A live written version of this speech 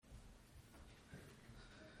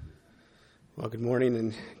Well, good morning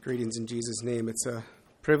and greetings in Jesus' name. It's a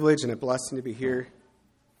privilege and a blessing to be here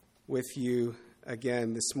with you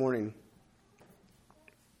again this morning.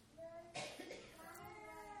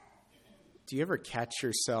 Do you ever catch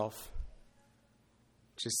yourself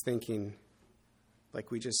just thinking,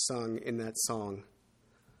 like we just sung in that song,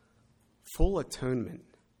 full atonement?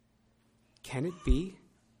 Can it be?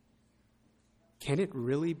 Can it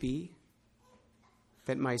really be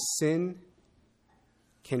that my sin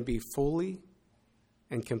can be fully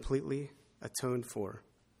and completely atoned for?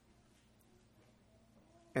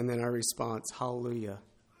 And then our response, hallelujah,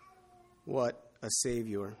 what a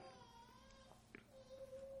Savior.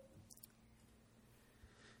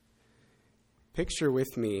 Picture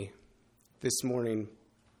with me this morning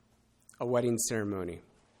a wedding ceremony.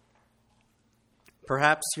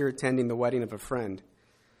 Perhaps you're attending the wedding of a friend.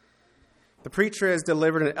 The preacher has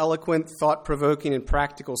delivered an eloquent, thought-provoking, and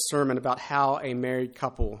practical sermon about how a married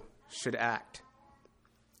couple should act.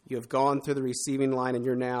 You have gone through the receiving line and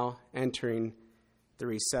you're now entering the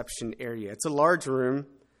reception area. It's a large room.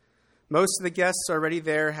 Most of the guests are already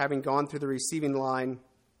there, having gone through the receiving line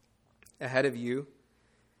ahead of you.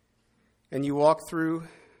 And you walk through,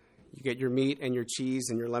 you get your meat and your cheese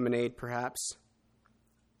and your lemonade perhaps,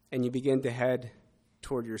 and you begin to head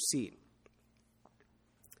toward your seat.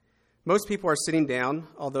 Most people are sitting down,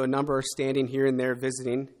 although a number are standing here and there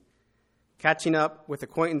visiting, catching up with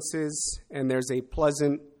acquaintances, and there's a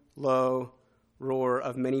pleasant, low roar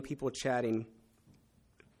of many people chatting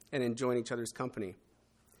and enjoying each other's company.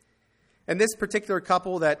 And this particular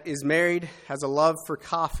couple that is married has a love for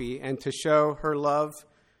coffee, and to show her love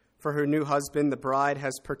for her new husband, the bride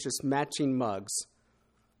has purchased matching mugs.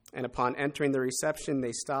 And upon entering the reception,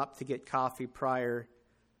 they stop to get coffee prior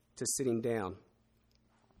to sitting down.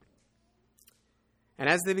 And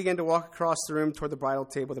as they begin to walk across the room toward the bridal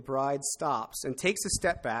table, the bride stops and takes a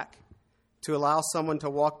step back to allow someone to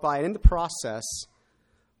walk by, and in the process,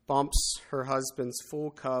 bumps her husband's full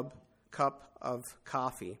cup of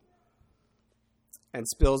coffee and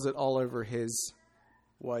spills it all over his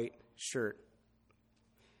white shirt.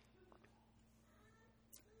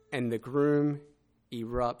 And the groom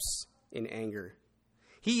erupts in anger.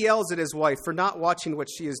 He yells at his wife for not watching what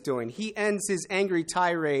she is doing. He ends his angry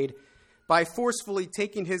tirade by forcefully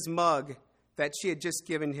taking his mug that she had just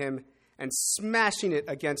given him and smashing it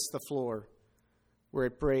against the floor, where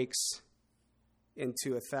it breaks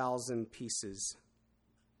into 1,000 pieces.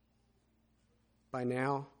 By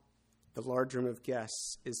now, the large room of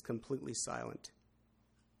guests is completely silent.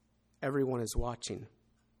 Everyone is watching.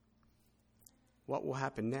 What will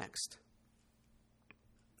happen next?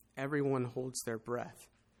 Everyone holds their breath.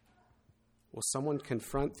 Will someone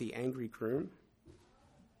confront the angry groom?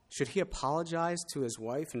 Should he apologize to his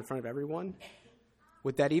wife in front of everyone?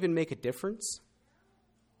 Would that even make a difference?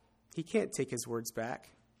 He can't take his words back.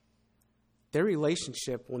 Their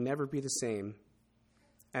relationship will never be the same,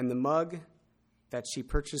 and the mug that she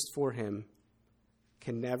purchased for him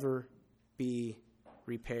can never be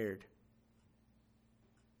repaired.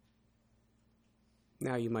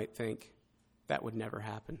 Now you might think that would never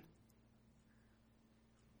happen.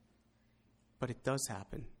 But it does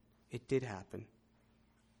happen. It did happen.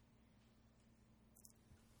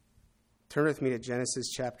 Turn with me to Genesis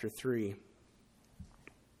chapter 3.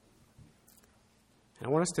 And I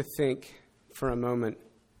want us to think for a moment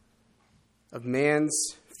of man's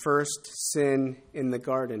first sin in the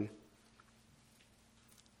garden.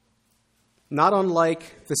 Not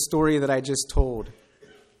unlike the story that I just told.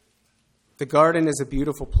 The garden is a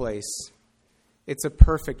beautiful place. It's a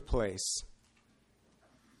perfect place.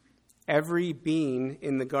 Every being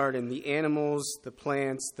in the garden, the animals, the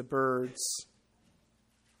plants, the birds,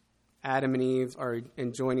 Adam and Eve are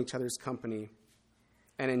enjoying each other's company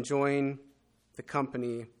and enjoying the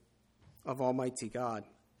company of Almighty God.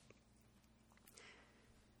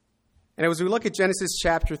 And as we look at Genesis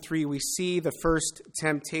chapter 3, we see the first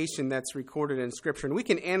temptation that's recorded in Scripture. And we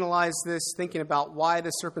can analyze this thinking about why the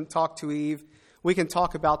serpent talked to Eve. We can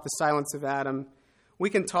talk about the silence of Adam. We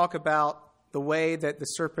can talk about the way that the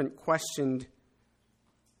serpent questioned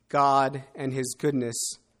God and his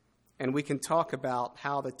goodness. And we can talk about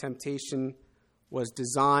how the temptation was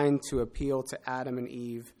designed to appeal to Adam and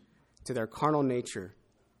Eve, to their carnal nature.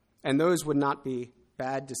 And those would not be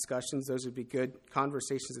bad discussions. Those would be good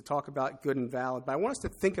conversations to talk about, good and valid. But I want us to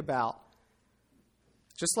think about,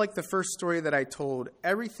 just like the first story that I told,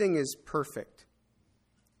 everything is perfect.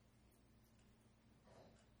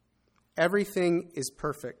 Everything is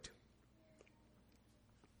perfect.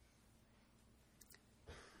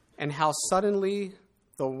 And how suddenly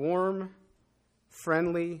the warm,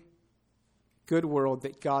 friendly, good world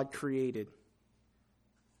that God created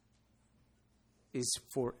is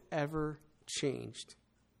forever changed.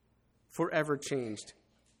 Forever changed.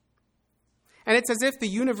 And it's as if the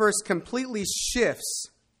universe completely shifts,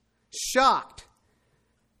 shocked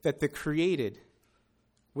that the created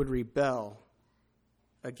would rebel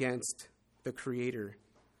against the Creator,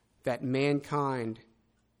 that mankind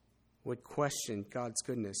would question God's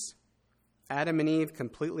goodness. Adam and Eve,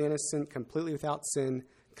 completely innocent, completely without sin,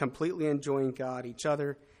 completely enjoying God, each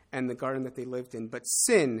other, and the garden that they lived in. But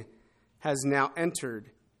sin has now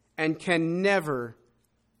entered and can never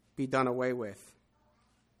be done away with.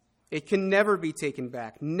 It can never be taken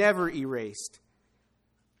back, never erased.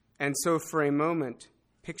 And so for a moment,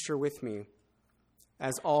 picture with me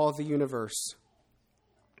as all the universe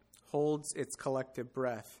holds its collective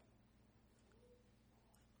breath.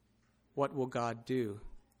 What will God do?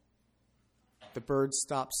 The birds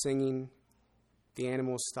stop singing, the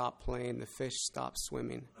animals stop playing, the fish stop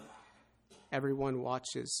swimming. Everyone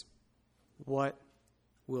watches. What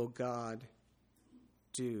will God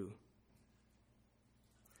do?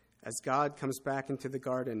 As God comes back into the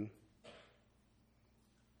garden,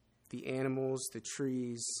 the animals, the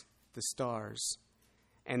trees, the stars,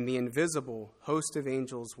 and the invisible host of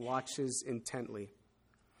angels watches intently.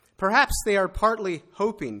 Perhaps they are partly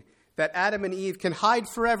hoping that Adam and Eve can hide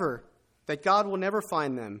forever, that God will never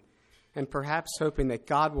find them, and perhaps hoping that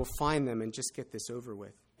God will find them and just get this over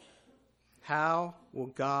with. How will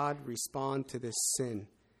God respond to this sin,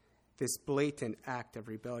 this blatant act of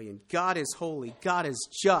rebellion? God is holy. God is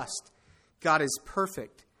just. God is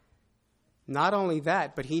perfect. Not only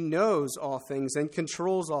that, but he knows all things and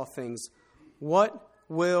controls all things. What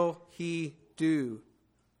will he do?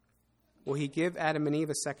 Will he give Adam and Eve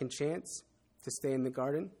a second chance to stay in the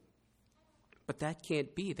garden? But that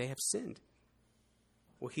can't be. They have sinned.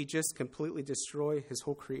 Will he just completely destroy his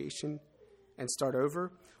whole creation and start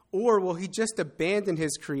over? Or will he just abandon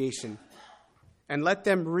his creation and let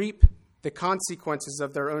them reap the consequences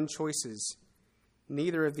of their own choices?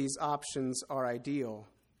 Neither of these options are ideal,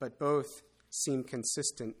 but both seem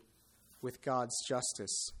consistent with God's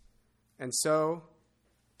justice. And so,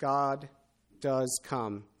 God does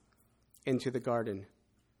come into the garden,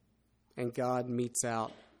 and God metes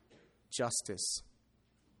out justice.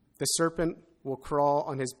 The serpent will crawl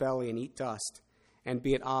on his belly and eat dust and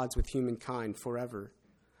be at odds with humankind forever.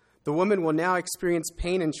 The woman will now experience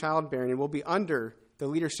pain in childbearing and will be under the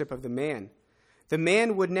leadership of the man. The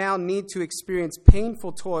man would now need to experience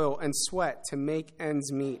painful toil and sweat to make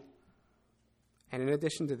ends meet. And in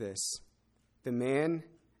addition to this, the man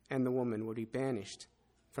and the woman would be banished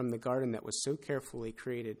from the garden that was so carefully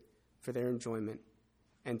created for their enjoyment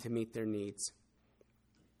and to meet their needs.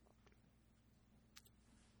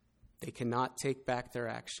 They cannot take back their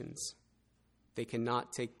actions. They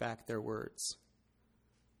cannot take back their words.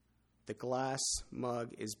 The glass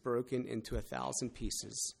mug is broken into 1,000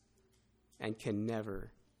 pieces and can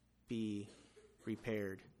never be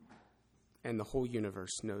repaired. And the whole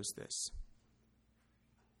universe knows this.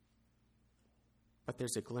 But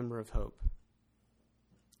there's a glimmer of hope.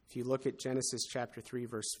 If you look at Genesis chapter 3,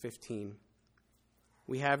 verse 15,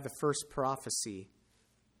 we have the first prophecy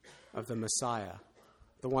of the Messiah,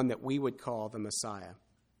 the one that we would call the Messiah.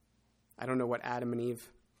 I don't know what Adam and Eve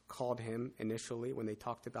called him initially when they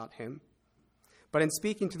talked about him. But in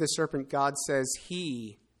speaking to the serpent, God says,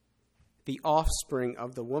 he, the offspring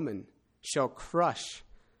of the woman, shall crush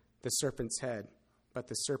the serpent's head, but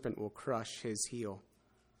the serpent will crush his heel.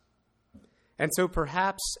 And so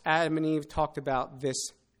perhaps Adam and Eve talked about this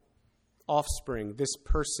offspring, this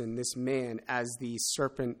person, this man, as the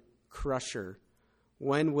serpent crusher.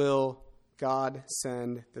 When will God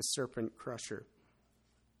send the serpent crusher?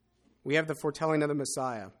 We have the foretelling of the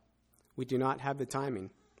Messiah. We do not have the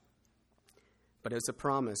timing. But it's a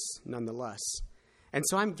promise nonetheless. And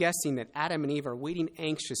so I'm guessing that Adam and Eve are waiting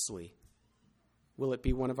anxiously. Will it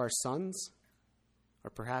be one of our sons?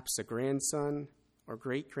 Or perhaps a grandson or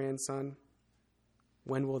great-grandson?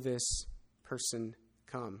 When will this person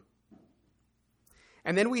come?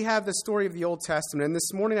 And then we have the story of the Old Testament. And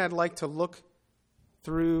this morning I'd like to look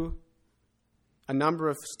through a number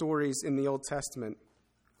of stories in the Old Testament.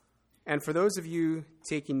 And for those of you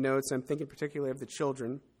taking notes, I'm thinking particularly of the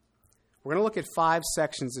children, we're going to look at 5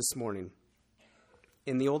 sections this morning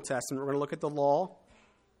in the Old Testament. We're going to look at the law,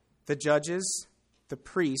 the judges, the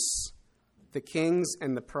priests, the kings,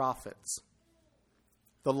 and the prophets.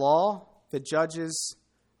 The law, the judges,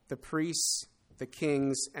 the priests, the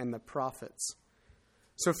kings, and the prophets.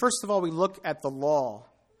 So first of all, we look at the law.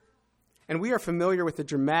 And we are familiar with the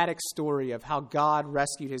dramatic story of how God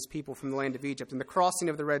rescued his people from the land of Egypt and the crossing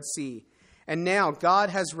of the Red Sea. And now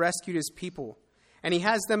God has rescued his people, and he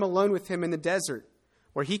has them alone with him in the desert.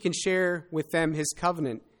 where he can share with them his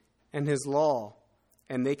covenant and his law,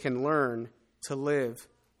 and they can learn to live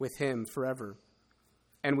with him forever.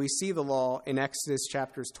 And we see the law in Exodus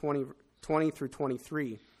chapters 20 through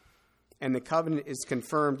 23, and the covenant is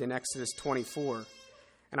confirmed in Exodus 24.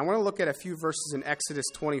 And I want to look at a few verses in Exodus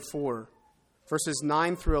 24, verses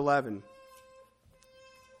 9 through 11.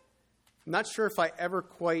 I'm not sure if I ever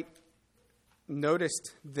quite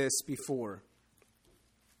noticed this before.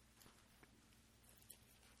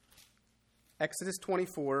 Exodus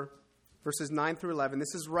 24, verses 9 through 11.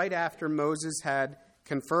 This is right after Moses had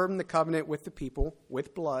confirmed the covenant with the people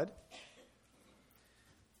with blood.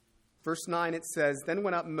 Verse 9, it says, "Then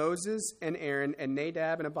went up Moses and Aaron and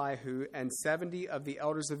Nadab and Abihu and 70 of the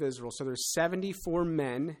elders of Israel." So there's 74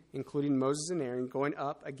 men, including Moses and Aaron, going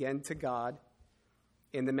up again to God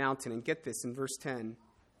in the mountain. And get this, in verse 10,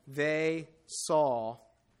 they saw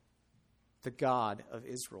the God of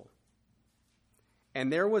Israel.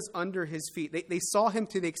 And there was under his feet, they saw him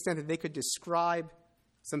to the extent that they could describe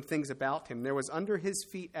some things about him. There was under his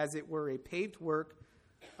feet, as it were, a paved work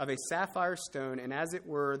of a sapphire stone, and as it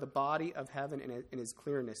were, the body of heaven in his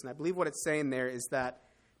clearness. And I believe what it's saying there is that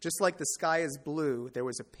just like the sky is blue, there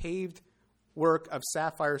was a paved work of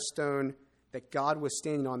sapphire stone that God was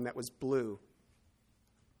standing on that was blue.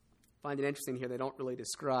 I find it interesting here, they don't really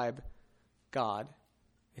describe God.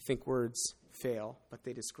 I think words fail, but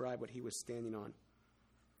they describe what he was standing on.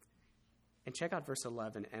 And check out verse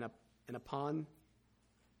 11. And upon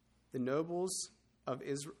the nobles of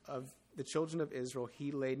Israel, of the children of Israel,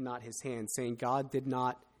 he laid not his hand, saying God did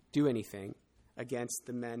not do anything against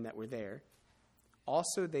the men that were there.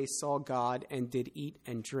 Also they saw God and did eat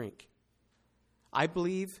and drink. I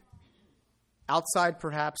believe, outside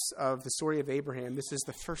perhaps of the story of Abraham, this is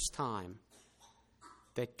the first time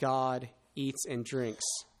that God eats and drinks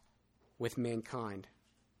with mankind.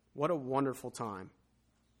 What a wonderful time.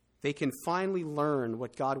 They can finally learn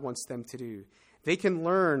what God wants them to do. They can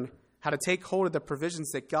learn how to take hold of the provisions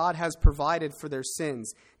that God has provided for their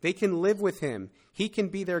sins. They can live with him. He can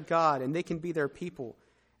be their God, and they can be their people.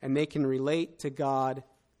 And they can relate to God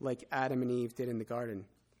like Adam and Eve did in the garden.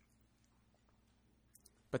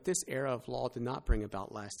 But this era of law did not bring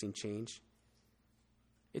about lasting change.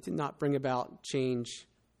 It did not bring about change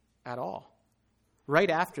at all. Right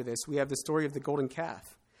after this, we have the story of the golden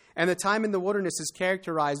calf. And the time in the wilderness is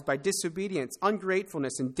characterized by disobedience,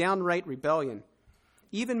 ungratefulness, and downright rebellion.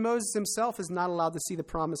 Even Moses himself is not allowed to see the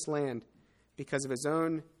promised land because of his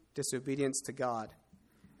own disobedience to God.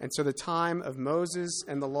 And so the time of Moses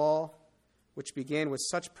and the law, which began with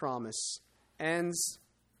such promise, ends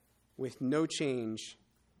with no change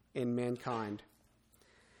in mankind.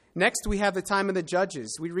 Next, we have the time of the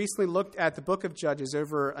Judges. We recently looked at the book of Judges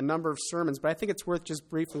over a number of sermons, but I think it's worth just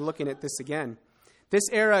briefly looking at this again. This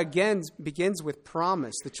era again begins with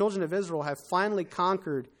promise. The children of Israel have finally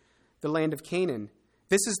conquered the land of Canaan.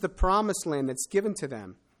 This is the promised land that's given to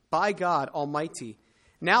them by God Almighty.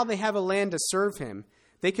 Now they have a land to serve him.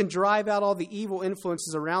 They can drive out all the evil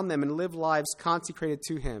influences around them and live lives consecrated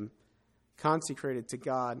to him, consecrated to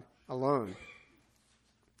God alone.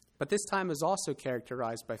 But this time is also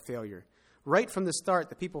characterized by failure. Right from the start,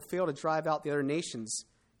 the people fail to drive out the other nations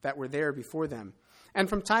that were there before them. And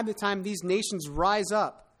from time to time, these nations rise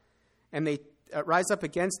up, and they rise up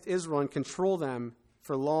against Israel and control them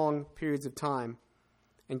for long periods of time.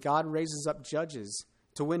 And God raises up judges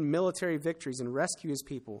to win military victories and rescue his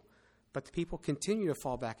people. But the people continue to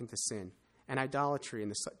fall back into sin and idolatry,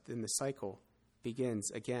 and the cycle begins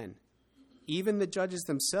again. Even the judges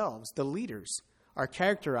themselves, the leaders, are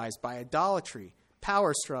characterized by idolatry,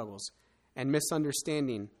 power struggles, and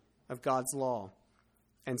misunderstanding of God's law.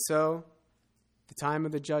 And so, the time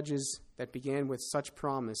of the Judges that began with such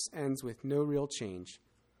promise ends with no real change,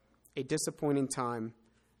 a disappointing time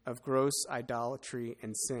of gross idolatry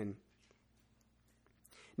and sin.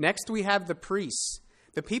 Next, we have the priests.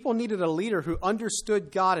 The people needed a leader who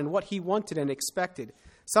understood God and what he wanted and expected,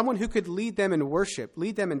 someone who could lead them in worship,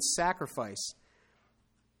 lead them in sacrifice.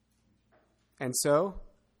 And so,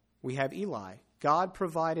 we have Eli. God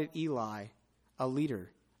provided Eli a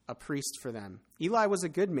leader, a priest for them. Eli was a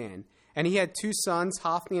good man, and he had two sons,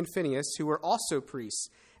 Hophni and Phinehas, who were also priests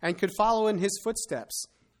and could follow in his footsteps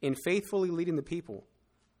in faithfully leading the people.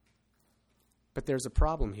 But there's a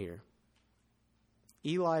problem here.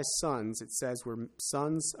 Eli's sons, it says, were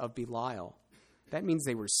sons of Belial. That means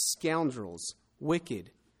they were scoundrels,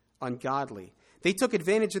 wicked, ungodly. They took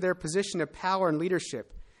advantage of their position of power and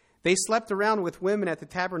leadership. They slept around with women at the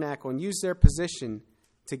tabernacle and used their position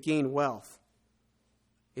to gain wealth.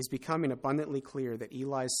 It's becoming abundantly clear that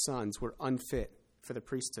Eli's sons were unfit for the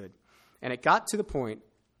priesthood. And it got to the point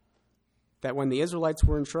that when the Israelites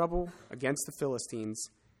were in trouble against the Philistines,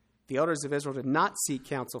 the elders of Israel did not seek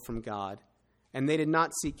counsel from God, and they did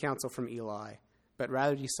not seek counsel from Eli, but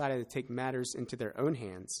rather decided to take matters into their own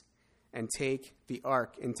hands and take the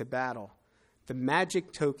ark into battle, the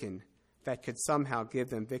magic token that could somehow give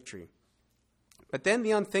them victory. But then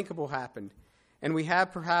the unthinkable happened, and we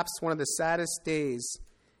have perhaps one of the saddest days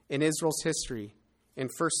in Israel's history in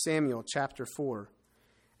 1 Samuel chapter 4.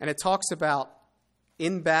 And it talks about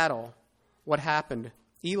in battle what happened.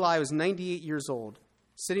 Eli was 98 years old,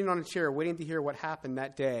 sitting on a chair waiting to hear what happened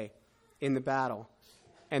that day in the battle.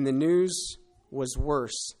 And the news was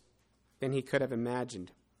worse than he could have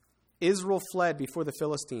imagined. Israel fled before the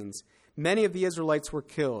Philistines. Many of the Israelites were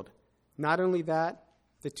killed. Not only that,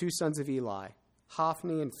 the two sons of Eli,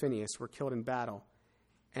 Hophni and Phinehas, were killed in battle.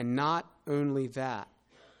 And not only that,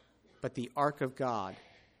 but the ark of God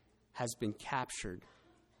has been captured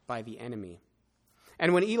by the enemy.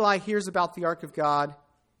 And when Eli hears about the ark of God,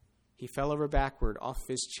 he fell over backward off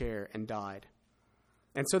his chair and died.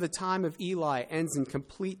 And so the time of Eli ends in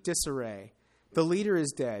complete disarray. The leader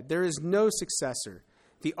is dead. There is no successor.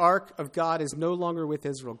 The ark of God is no longer with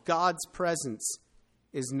Israel. God's presence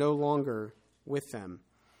is no longer with them.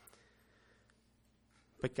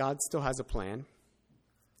 But God still has a plan,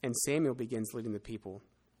 and Samuel begins leading the people.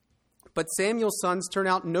 But Samuel's sons turn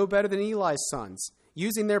out no better than Eli's sons,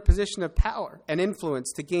 using their position of power and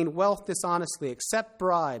influence to gain wealth dishonestly, accept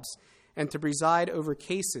bribes, and to preside over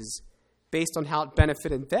cases based on how it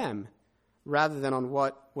benefited them rather than on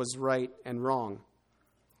what was right and wrong.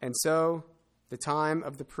 And so the time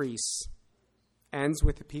of the priests ends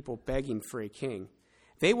with the people begging for a king.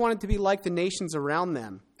 They wanted to be like the nations around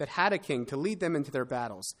them that had a king to lead them into their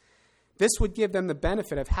battles. This would give them the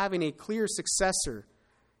benefit of having a clear successor.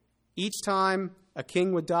 Each time a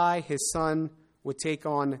king would die, his son would take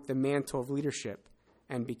on the mantle of leadership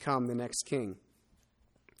and become the next king.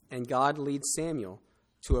 And God leads Samuel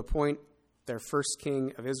to appoint their first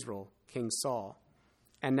king of Israel, King Saul.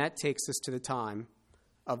 And that takes us to the time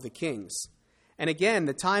of the kings. And again,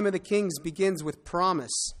 the time of the kings begins with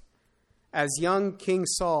promise, as young King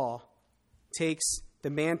Saul takes the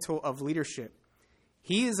mantle of leadership.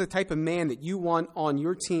 He is the type of man that you want on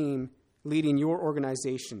your team leading your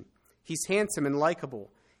organization. He's handsome and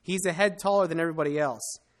likable. He's a head taller than everybody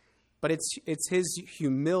else. But it's his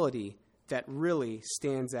humility that really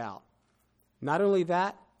stands out. Not only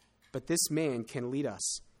that, but this man can lead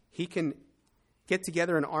us. He can get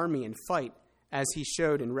together an army and fight, as he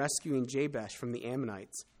showed in rescuing Jabesh from the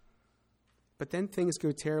Ammonites. But then things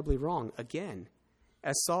go terribly wrong again,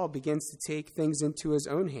 as Saul begins to take things into his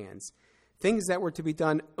own hands, things that were to be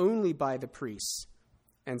done only by the priests.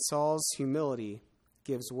 And Saul's humility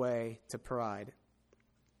gives way to pride.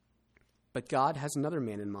 But God has another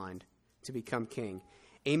man in mind to become king,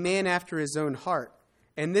 a man after his own heart.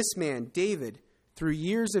 And this man, David, through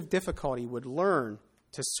years of difficulty, would learn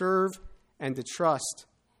to serve and to trust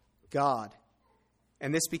God.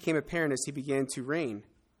 And this became apparent as he began to reign.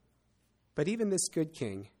 But even this good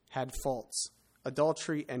king had faults,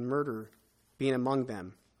 adultery and murder being among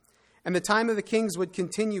them. And the time of the kings would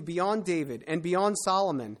continue beyond David and beyond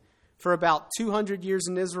Solomon for about 200 years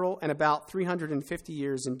in Israel and about 350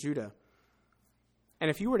 years in Judah. And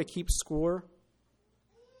if you were to keep score,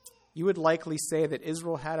 you would likely say that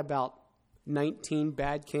Israel had about 19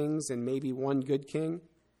 bad kings and maybe one good king,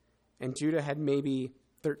 and Judah had maybe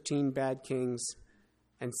 13 bad kings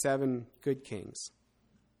and 7 good kings.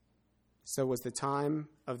 So was the time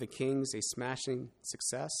of the kings a smashing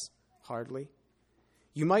success? Hardly.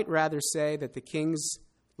 You might rather say that the kings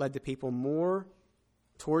led the people more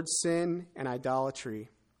towards sin and idolatry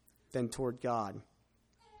than toward God.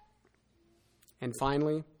 And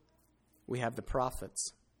finally, we have the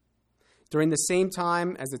prophets. During the same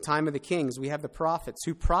time as the time of the kings, we have the prophets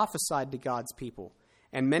who prophesied to God's people,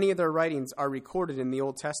 and many of their writings are recorded in the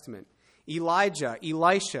Old Testament. Elijah,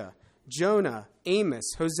 Elisha, Jonah,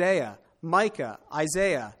 Amos, Hosea, Micah,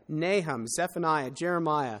 Isaiah, Nahum, Zephaniah,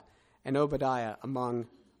 Jeremiah, and Obadiah, among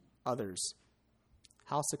others.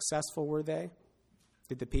 How successful were they?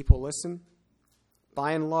 Did the people listen?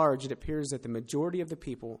 By and large, it appears that the majority of the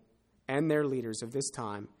people and their leaders of this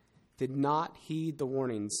time did not heed the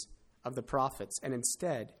warnings of the prophets and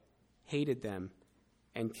instead hated them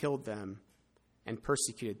and killed them and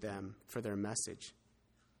persecuted them for their message.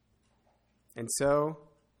 And so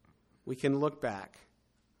we can look back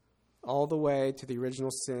all the way to the original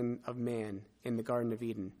sin of man in the Garden of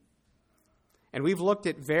Eden. And we've looked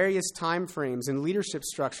at various time frames and leadership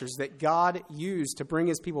structures that God used to bring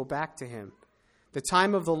his people back to him. The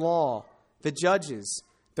time of the law, the judges,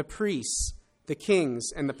 the priests, the kings,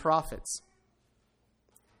 and the prophets.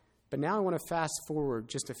 But now I want to fast forward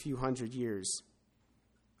just a few hundred years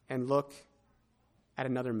and look at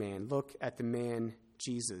another man. Look at the man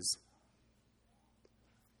Jesus.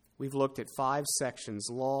 We've looked at 5 sections: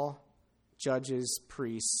 law, judges,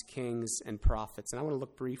 priests, kings, and prophets. And I want to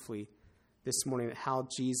look briefly this morning at how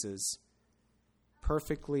Jesus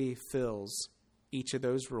perfectly fills each of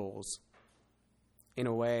those roles in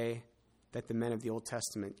a way that the men of the Old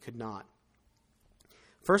Testament could not.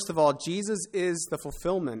 First of all, Jesus is the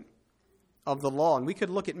fulfillment of the law. And we could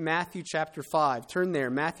look at Matthew chapter 5. Turn there.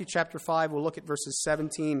 Matthew chapter 5, we'll look at verses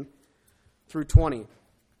 17 through 20.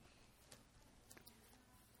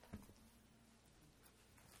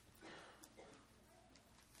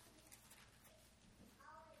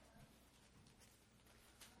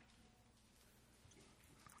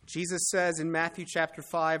 Jesus says in Matthew chapter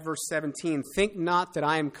 5, verse 17, "Think not that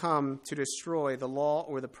I am come to destroy the law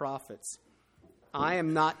or the prophets. I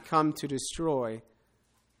am not come to destroy,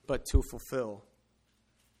 but to fulfill."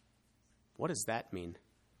 What does that mean?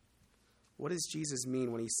 What does Jesus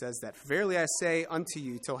mean when he says that? "Verily I say unto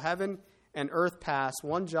you, till heaven and earth pass,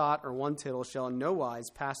 one jot or one tittle shall in no wise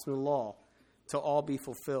pass from the law, till all be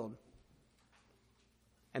fulfilled."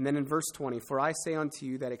 And then in verse 20, "For I say unto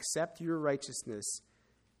you that except your righteousness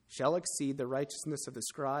shall exceed the righteousness of the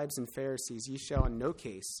scribes and Pharisees, ye shall in no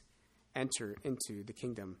case enter into the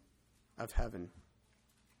kingdom of heaven."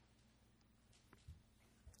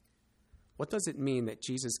 What does it mean that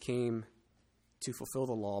Jesus came to fulfill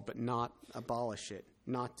the law but not abolish it,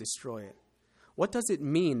 not destroy it? What does it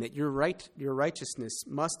mean that your righteousness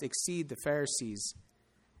must exceed the Pharisees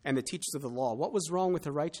and the teachers of the law? What was wrong with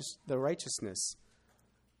the righteousness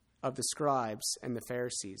of the scribes and the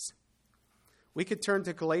Pharisees? We could turn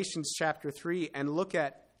to Galatians chapter 3 and look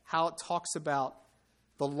at how it talks about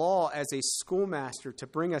the law as a schoolmaster to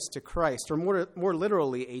bring us to Christ, or more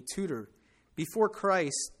literally, a tutor. Before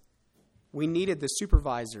Christ, we needed the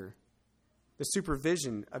supervisor, the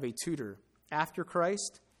supervision of a tutor. After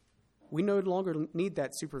Christ, we no longer need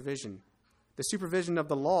that supervision, the supervision of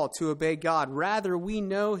the law to obey God. Rather, we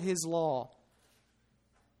know his law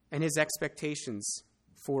and his expectations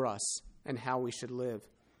for us and how we should live.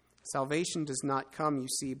 Salvation does not come, you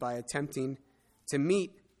see, by attempting to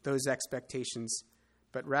meet those expectations,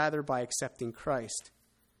 but rather by accepting Christ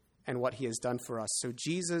and what he has done for us. So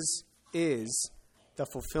Jesus is the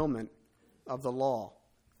fulfillment of the law.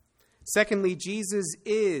 Secondly, Jesus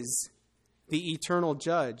is the eternal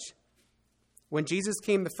judge. When Jesus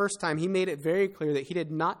came the first time, he made it very clear that he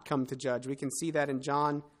did not come to judge. We can see that in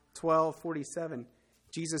John 12:47.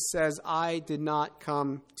 Jesus says, "I did not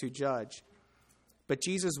come to judge." But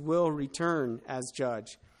Jesus will return as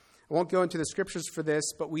judge. I won't go into the scriptures for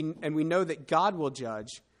this, but we know that God will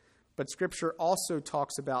judge. But Scripture also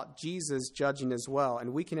talks about Jesus judging as well.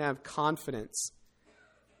 And we can have confidence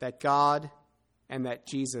that God and that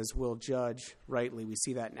Jesus will judge rightly. We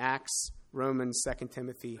see that in Acts, Romans, 2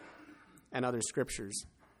 Timothy, and other scriptures.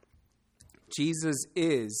 Jesus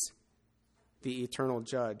is the eternal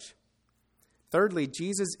judge. Thirdly,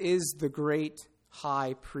 Jesus is the great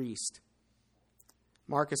high priest.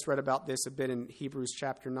 Marcus read about this a bit in Hebrews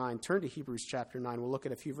chapter 9. Turn to Hebrews chapter 9. We'll look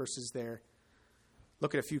at a few verses there.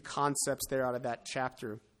 Look at a few concepts there out of that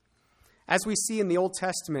chapter. As we see in the Old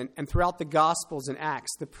Testament and throughout the Gospels and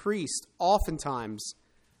Acts, the priest oftentimes,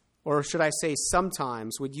 or should I say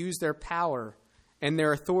sometimes, would use their power and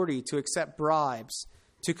their authority to accept bribes,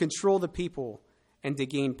 to control the people, and to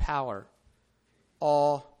gain power,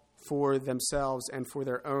 all for themselves and for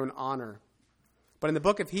their own honor. But in the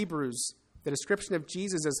book of Hebrews, the description of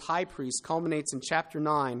Jesus as high priest culminates in chapter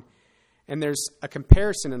 9, and there's a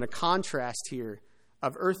comparison and a contrast here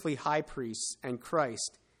of earthly high priests and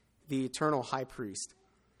Christ, the eternal high priest.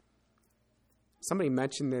 Somebody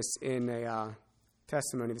mentioned this in a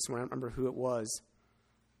testimony this morning. I don't remember who it was.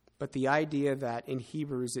 But the idea that in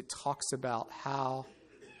Hebrews it talks about how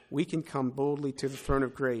we can come boldly to the throne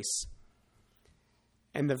of grace.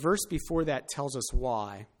 And the verse before that tells us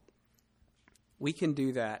why. We can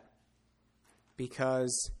do that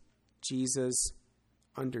because Jesus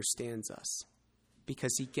understands us,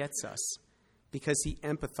 because he gets us, because he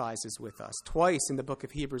empathizes with us. Twice in the book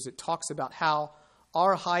of Hebrews, it talks about how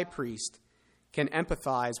our high priest can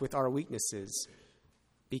empathize with our weaknesses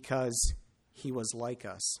because he was like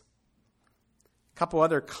us. A couple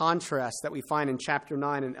other contrasts that we find in chapter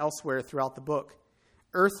 9 and elsewhere throughout the book.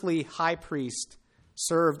 Earthly high priest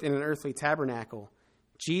served in an earthly tabernacle.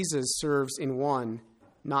 Jesus serves in one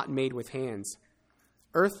not made with hands.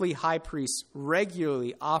 Earthly high priests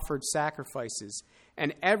regularly offered sacrifices,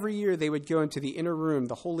 and every year they would go into the inner room,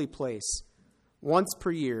 the holy place, once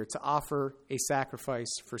per year to offer a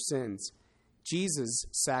sacrifice for sins. Jesus'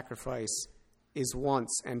 sacrifice is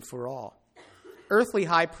once and for all. Earthly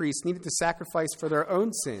high priests needed to sacrifice for their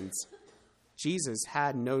own sins. Jesus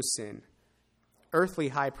had no sin. Earthly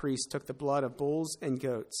high priests took the blood of bulls and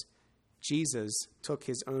goats. Jesus took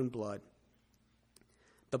his own blood.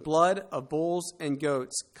 The blood of bulls and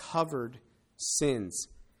goats covered sins.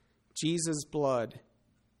 Jesus' blood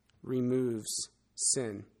removes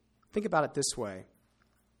sin. Think about it this way.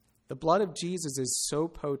 The blood of Jesus is so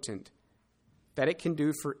potent that it can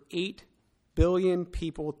do for 8 billion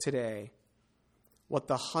people today what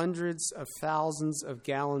the hundreds of thousands of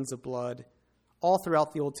gallons of blood all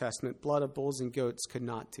throughout the Old Testament, blood of bulls and goats, could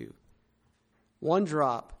not do. One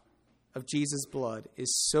drop of Jesus' blood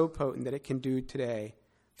is so potent that it can do today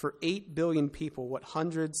for 8 billion people what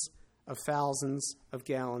hundreds of thousands of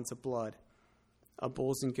gallons of blood of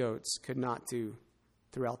bulls and goats could not do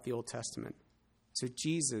throughout the Old Testament. So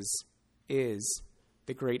Jesus is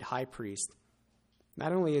the great high priest.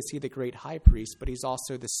 Not only is he the great high priest, but he's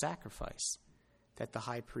also the sacrifice that the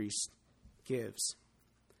high priest gives.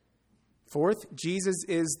 Fourth, Jesus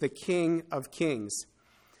is the King of Kings.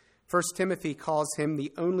 1 Timothy calls him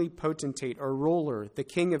the only potentate or ruler, the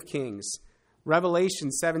King of Kings.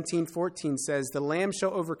 Revelation 17:14 says, "The Lamb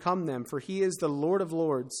shall overcome them, for he is the Lord of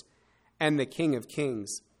lords and the King of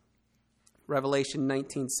kings." Revelation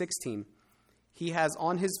 19:16, "He has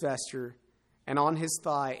on his vesture and on his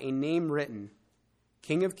thigh a name written,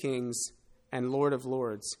 King of kings and Lord of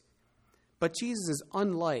lords." But Jesus is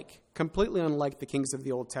completely unlike the kings of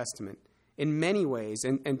the Old Testament in many ways,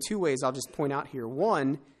 and 2 ways I'll just point out here.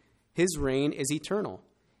 One, his reign is eternal.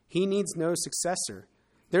 He needs no successor.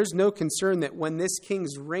 There's no concern that when this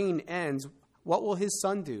king's reign ends, what will his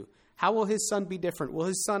son do? How will his son be different? Will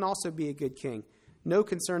his son also be a good king? No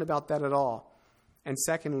concern about that at all. And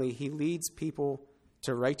secondly, he leads people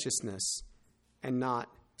to righteousness and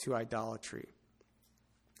not to idolatry.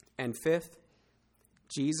 And fifth,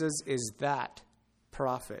 Jesus is that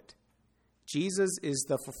prophet. Jesus is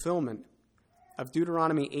the fulfillment of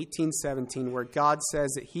Deuteronomy 18:17, where God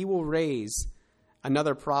says that he will raise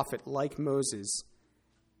another prophet like Moses,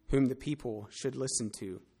 whom the people should listen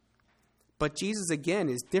to. But Jesus, again,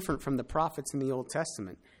 is different from the prophets in the Old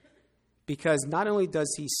Testament, because not only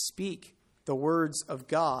does he speak the words of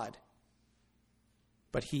God,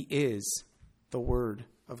 but he is the Word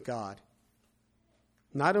of God.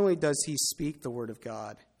 Not only does he speak the Word of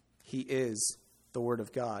God, he is the Word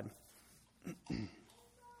of God.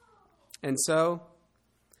 And so,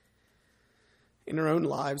 in our own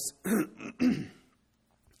lives,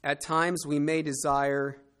 at times we may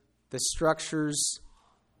desire the structures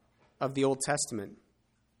of the Old Testament.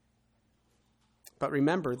 But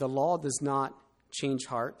remember, the law does not change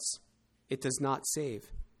hearts. It does not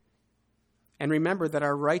save. And remember that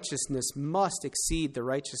our righteousness must exceed the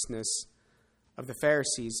righteousness of the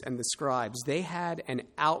Pharisees and the scribes. They had an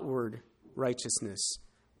outward righteousness.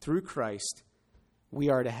 Through Christ, we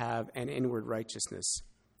are to have an inward righteousness.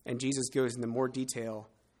 And Jesus goes into more detail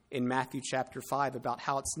in Matthew chapter 5 about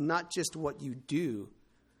how it's not just what you do,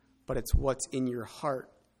 but it's what's in your heart,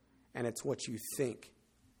 and it's what you think.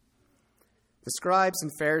 The scribes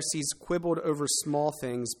and Pharisees quibbled over small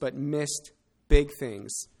things, but missed big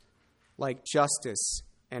things like justice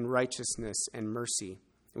and righteousness and mercy.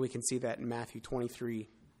 And we can see that in Matthew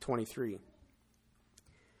 23:23.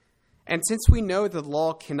 And since we know the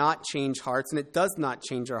law cannot change hearts, and it does not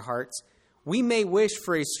change our hearts, we may wish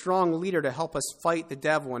for a strong leader to help us fight the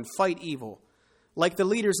devil and fight evil, like the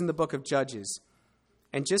leaders in the book of Judges.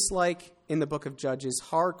 And just like in the book of Judges,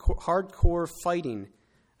 hardcore fighting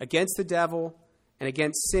against the devil and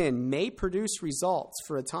against sin may produce results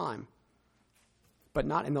for a time, but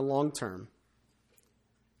not in the long term.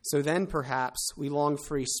 So then perhaps we long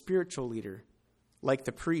for a spiritual leader, like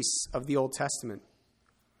the priests of the Old Testament.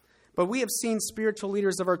 But we have seen spiritual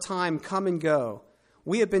leaders of our time come and go.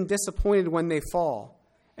 We have been disappointed when they fall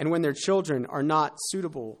and when their children are not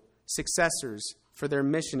suitable successors for their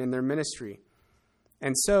mission and their ministry.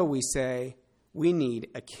 And so we say, we need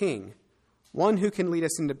a king, one who can lead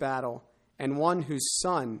us into battle, and one whose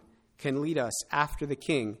son can lead us after the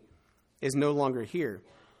king is no longer here.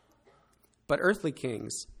 But earthly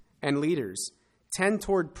kings and leaders tend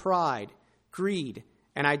toward pride, greed,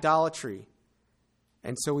 and idolatry.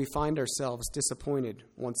 And so we find ourselves disappointed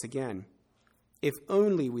once again. If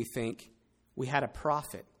only, we think, we had a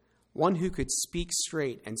prophet, one who could speak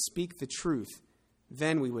straight and speak the truth,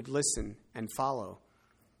 then we would listen and follow.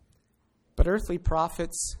 But earthly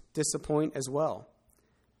prophets disappoint as well.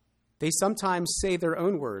 They sometimes say their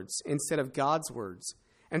own words instead of God's words.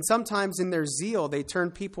 And sometimes in their zeal, they turn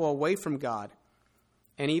people away from God.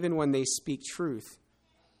 And even when they speak truth,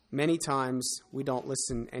 many times we don't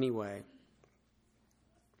listen anyway.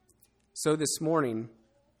 So this morning,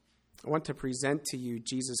 I want to present to you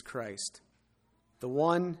Jesus Christ, the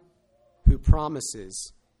one who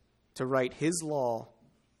promises to write his law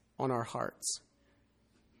on our hearts.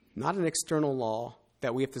 Not an external law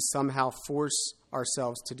that we have to somehow force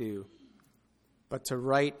ourselves to do, but to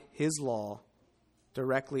write his law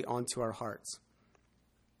directly onto our hearts.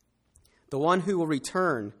 The one who will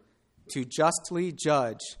return to justly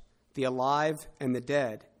judge the alive and the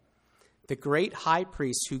dead. The great high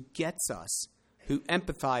priest who gets us, who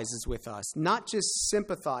empathizes with us, not just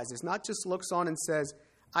sympathizes, not just looks on and says,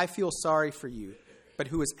 I feel sorry for you, but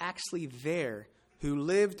who is actually there, who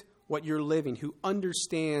lived what you're living, who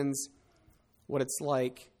understands what it's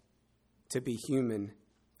like to be human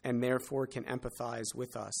and therefore can empathize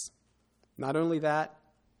with us. Not only that,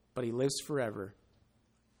 but he lives forever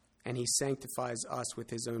and he sanctifies us with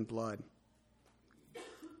his own blood.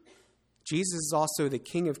 Jesus is also the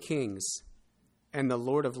King of Kings and the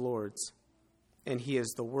Lord of Lords, and he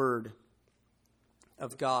is the Word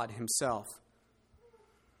of God himself.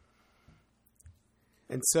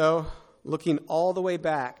 And so, looking all the way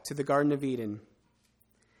back to the Garden of Eden,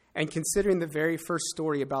 and considering the very first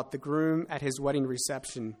story about the groom at his wedding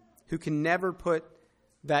reception, who can never put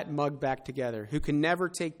that mug back together, who can never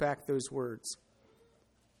take back those words,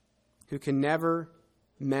 who can never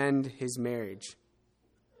mend his marriage.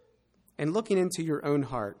 And looking into your own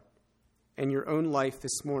heart and your own life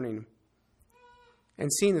this morning,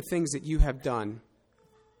 and seeing the things that you have done,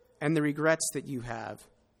 and the regrets that you have,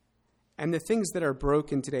 and the things that are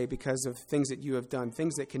broken today because of things that you have done,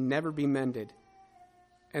 things that can never be mended,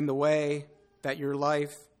 and the way that your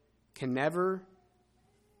life can never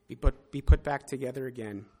be put back together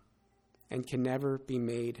again, and can never be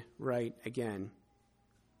made right again.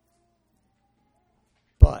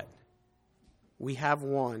 But we have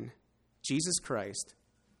one, Jesus Christ,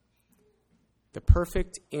 the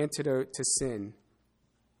perfect antidote to sin,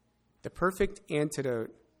 the perfect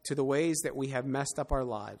antidote to the ways that we have messed up our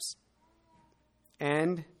lives,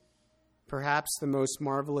 and perhaps the most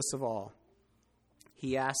marvelous of all,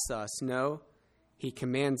 he asks us, no, he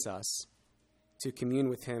commands us to commune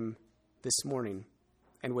with him this morning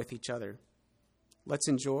and with each other. Let's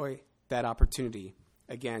enjoy that opportunity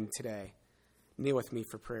again today. Kneel with me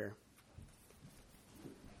for prayer.